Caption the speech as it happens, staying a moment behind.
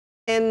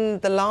In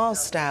the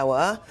last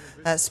hour,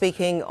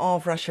 speaking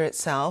of Russia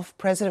itself,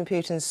 President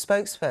Putin's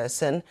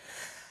spokesperson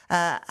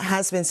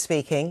has been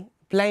speaking,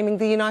 blaming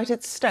the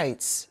United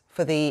States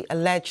for the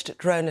alleged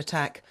drone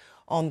attack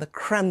on the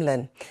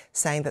Kremlin,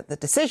 saying that the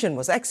decision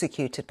was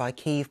executed by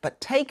Kyiv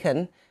but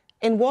taken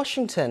in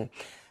Washington.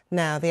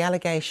 Now, the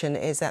allegation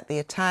is that the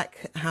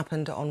attack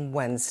happened on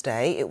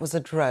Wednesday. It was a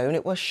drone.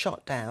 It was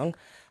shot down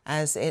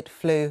as it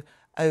flew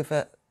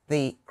over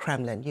the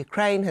Kremlin.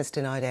 Ukraine has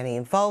denied any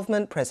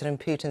involvement.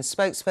 President Putin's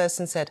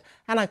spokesperson said,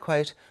 and I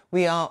quote,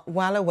 "We are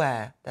well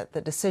aware that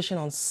the decision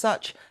on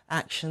such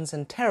actions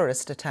and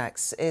terrorist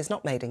attacks is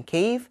not made in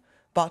Kyiv,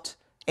 but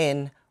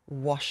in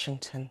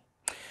Washington."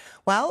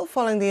 Well,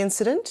 following the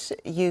incident,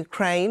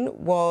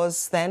 Ukraine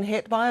was then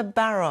hit by a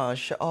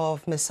barrage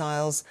of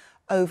missiles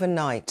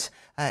overnight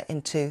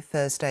into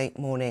Thursday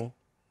morning.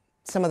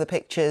 Some of the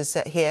pictures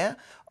here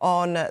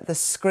on the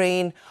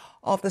screen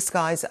of the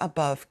skies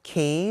above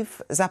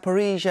Kyiv.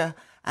 Zaporizhia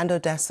and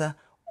Odessa,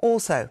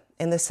 also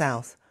in the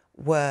south,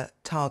 were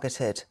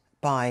targeted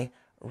by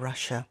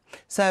Russia.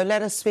 So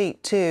let us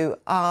speak to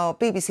our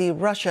BBC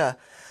Russia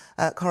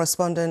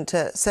correspondent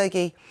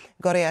Sergei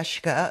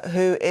Goryashka,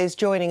 who is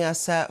joining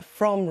us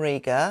from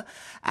Riga.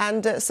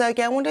 And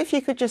Sergei, I wonder if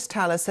you could just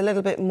tell us a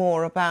little bit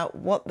more about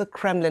what the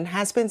Kremlin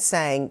has been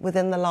saying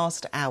within the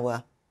last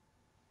hour.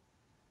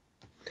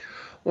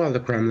 Well,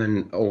 the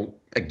Kremlin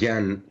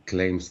again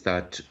claims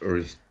that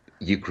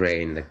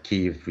Ukraine, the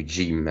Kyiv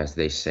regime, as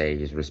they say,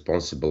 is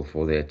responsible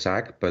for the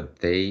attack, but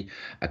they,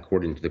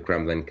 according to the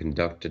Kremlin,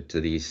 conducted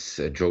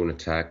this drone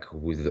attack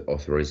with the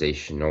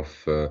authorization of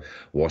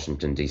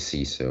Washington,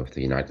 D.C., so of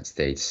the United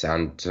States.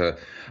 And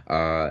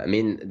I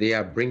mean, they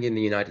are bringing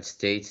the United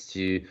States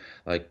to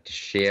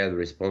share the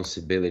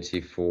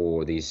responsibility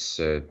for this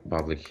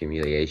public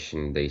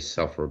humiliation they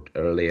suffered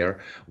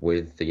earlier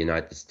with the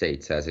United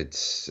States, as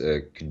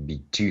it could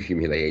be too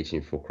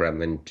humiliating for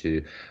Kremlin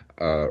to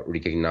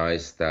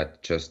recognize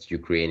that just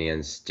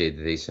Ukrainians did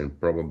this, and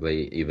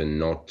probably even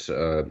not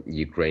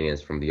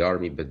Ukrainians from the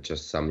army, but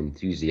just some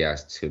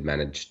enthusiasts who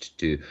managed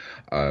to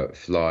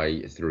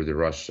fly through the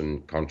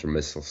Russian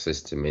counter-missile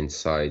system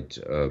inside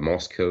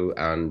Moscow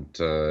and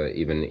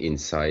even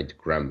inside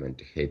Kremlin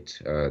to hit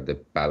the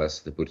palace,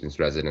 the Putin's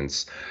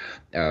residence.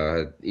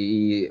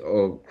 The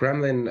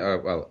Kremlin,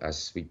 well,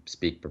 as we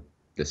speak,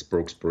 the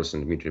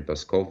spokesperson Dmitry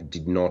Peskov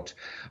did not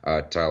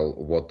tell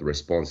what the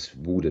response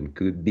would and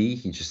could be.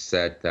 He just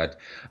said that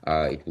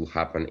it will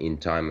happen in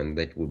time and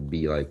that would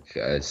be like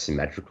a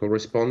symmetrical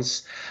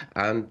response.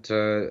 And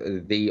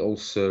they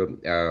also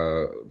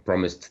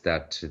promised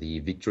that the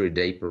Victory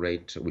Day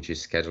parade, which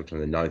is scheduled on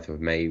the 9th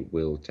of May,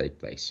 will take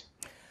place.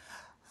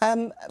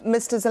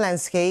 Mr.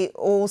 Zelensky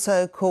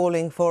also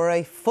calling for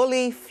a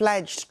fully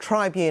fledged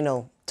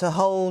tribunal to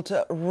hold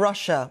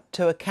Russia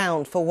to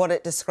account for what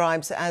it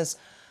describes as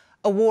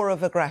a war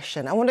of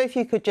aggression. I wonder if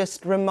you could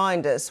just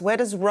remind us, where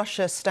does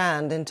Russia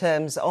stand in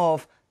terms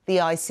of the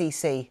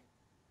ICC?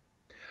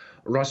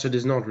 Russia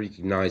does not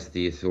recognize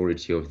the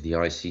authority of the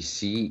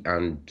ICC,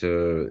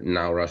 and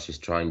now Russia is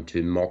trying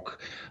to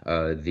mock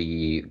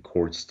the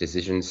court's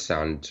decisions,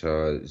 and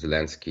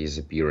Zelensky's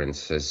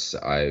appearances,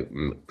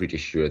 I'm pretty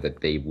sure that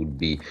they would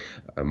be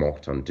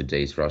mocked on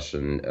today's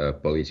Russian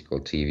political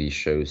TV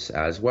shows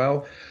as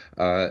well.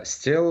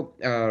 Still,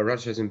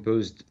 Russia has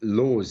imposed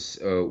laws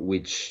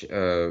which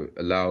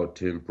allow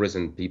to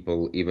imprison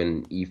people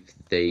even if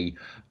they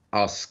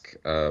ask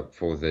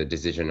for the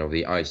decision of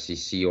the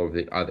ICC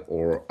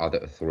or other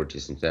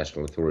authorities,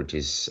 international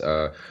authorities,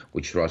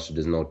 which Russia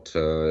does not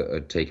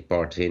take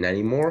part in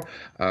anymore,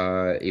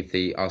 if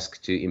they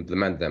ask to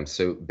implement them.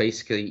 So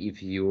basically,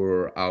 if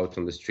you're out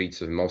on the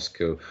streets of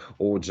Moscow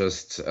or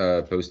just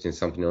posting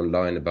something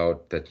online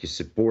about that you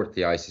support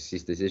the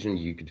ICC's decision,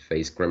 you could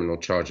face criminal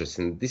charges.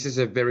 And this is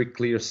a very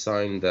clear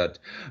sign that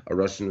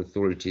Russian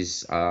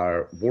authorities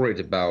are worried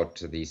about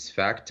this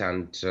fact,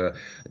 and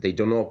they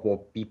do not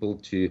want people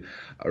to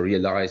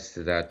realize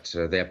that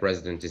their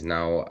president is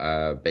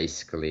now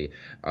basically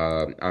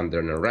under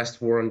an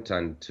arrest warrant,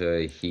 and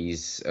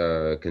he's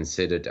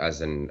considered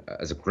as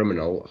a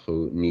criminal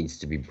who needs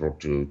to be brought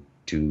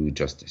to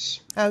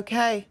justice.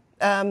 Okay,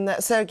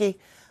 Sergei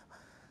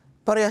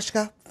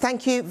Goryashka,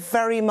 thank you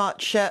very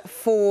much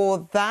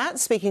for that.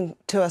 Speaking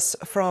to us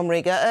from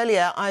Riga.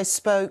 Earlier, I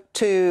spoke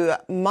to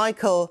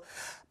Michael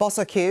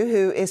Bosakiw,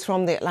 who is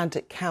from the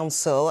Atlantic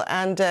Council,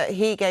 and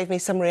he gave me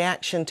some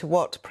reaction to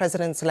what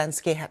President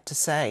Zelensky had to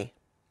say.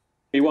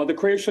 Well, the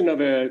creation of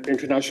an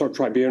international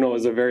tribunal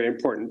is a very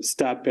important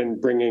step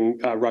in bringing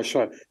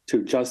Russia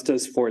to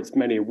justice for its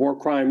many war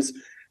crimes.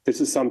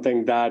 This is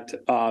something that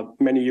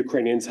many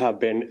Ukrainians have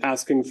been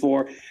asking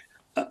for.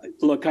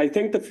 Look, I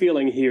think the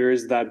feeling here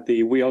is that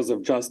the wheels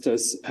of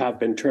justice have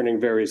been turning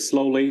very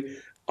slowly.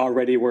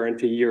 Already we're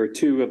into year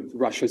 2 of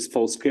Russia's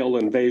full-scale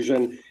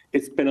invasion.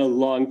 It's been a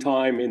long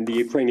time in the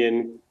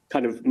Ukrainian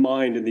kind of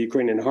mind, in the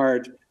Ukrainian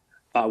heart,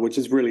 which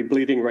is really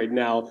bleeding right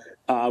now,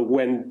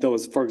 when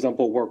those, for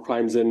example, war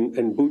crimes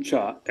in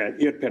Bucha and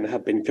Irpin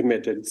have been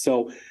committed.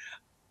 So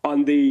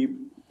on the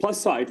plus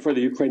side for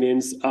the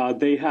Ukrainians,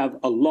 they have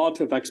a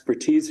lot of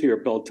expertise here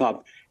built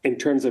up in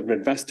terms of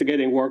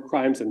investigating war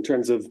crimes, in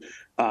terms of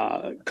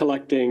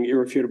collecting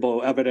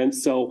irrefutable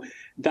evidence. So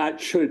that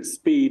should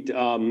speed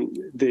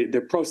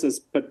the process.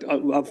 But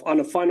on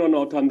a final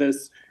note on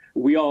this,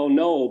 we all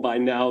know by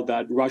now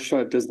that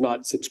Russia does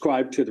not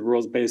subscribe to the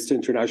rules-based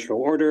international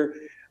order.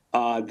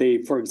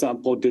 They, for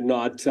example, did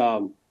not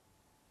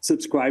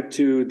subscribe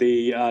to the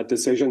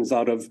decisions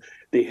out of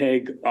The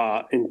Hague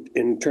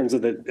in terms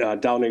of the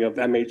downing of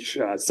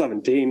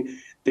MH17.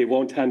 They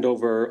won't hand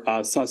over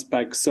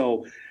suspects.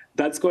 So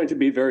that's going to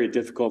be very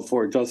difficult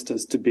for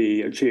justice to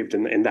be achieved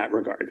in that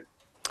regard.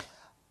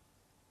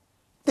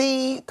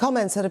 The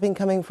comments that have been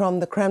coming from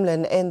the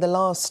Kremlin in the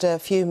last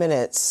few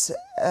minutes,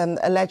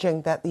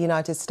 alleging that the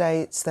United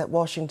States, that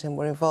Washington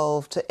were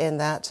involved in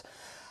that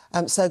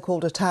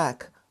so-called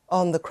attack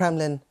on the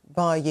Kremlin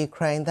by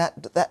Ukraine,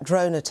 that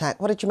drone attack.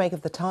 What did you make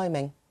of the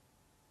timing?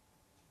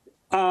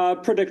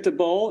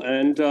 Predictable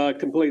and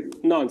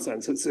complete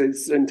nonsense.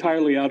 It's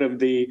entirely out of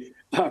the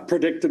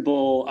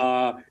predictable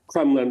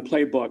Kremlin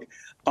playbook.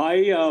 I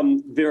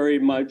very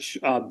much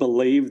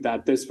believe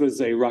that this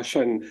was a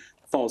Russian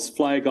false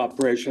flag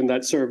operation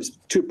that serves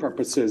two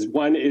purposes.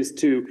 One is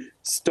to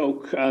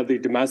stoke the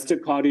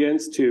domestic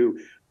audience, to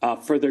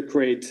further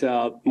create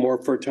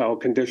more fertile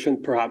conditions,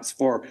 perhaps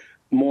for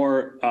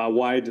more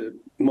wide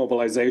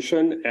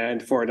mobilization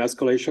and for an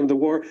escalation of the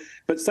war.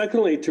 But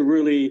secondly, to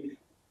really,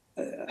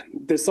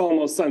 this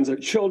almost sends a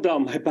chill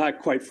down my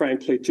back, quite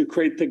frankly, to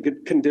create the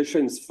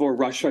conditions for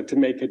Russia to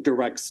make a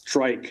direct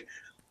strike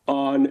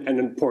on an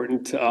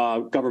important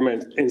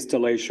government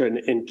installation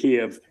in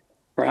Kiev,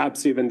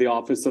 perhaps even the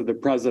office of the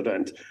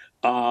president.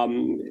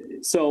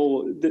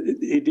 So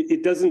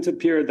it doesn't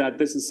appear that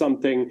this is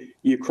something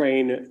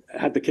Ukraine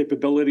had the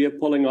capability of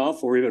pulling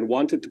off or even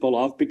wanted to pull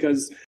off,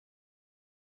 because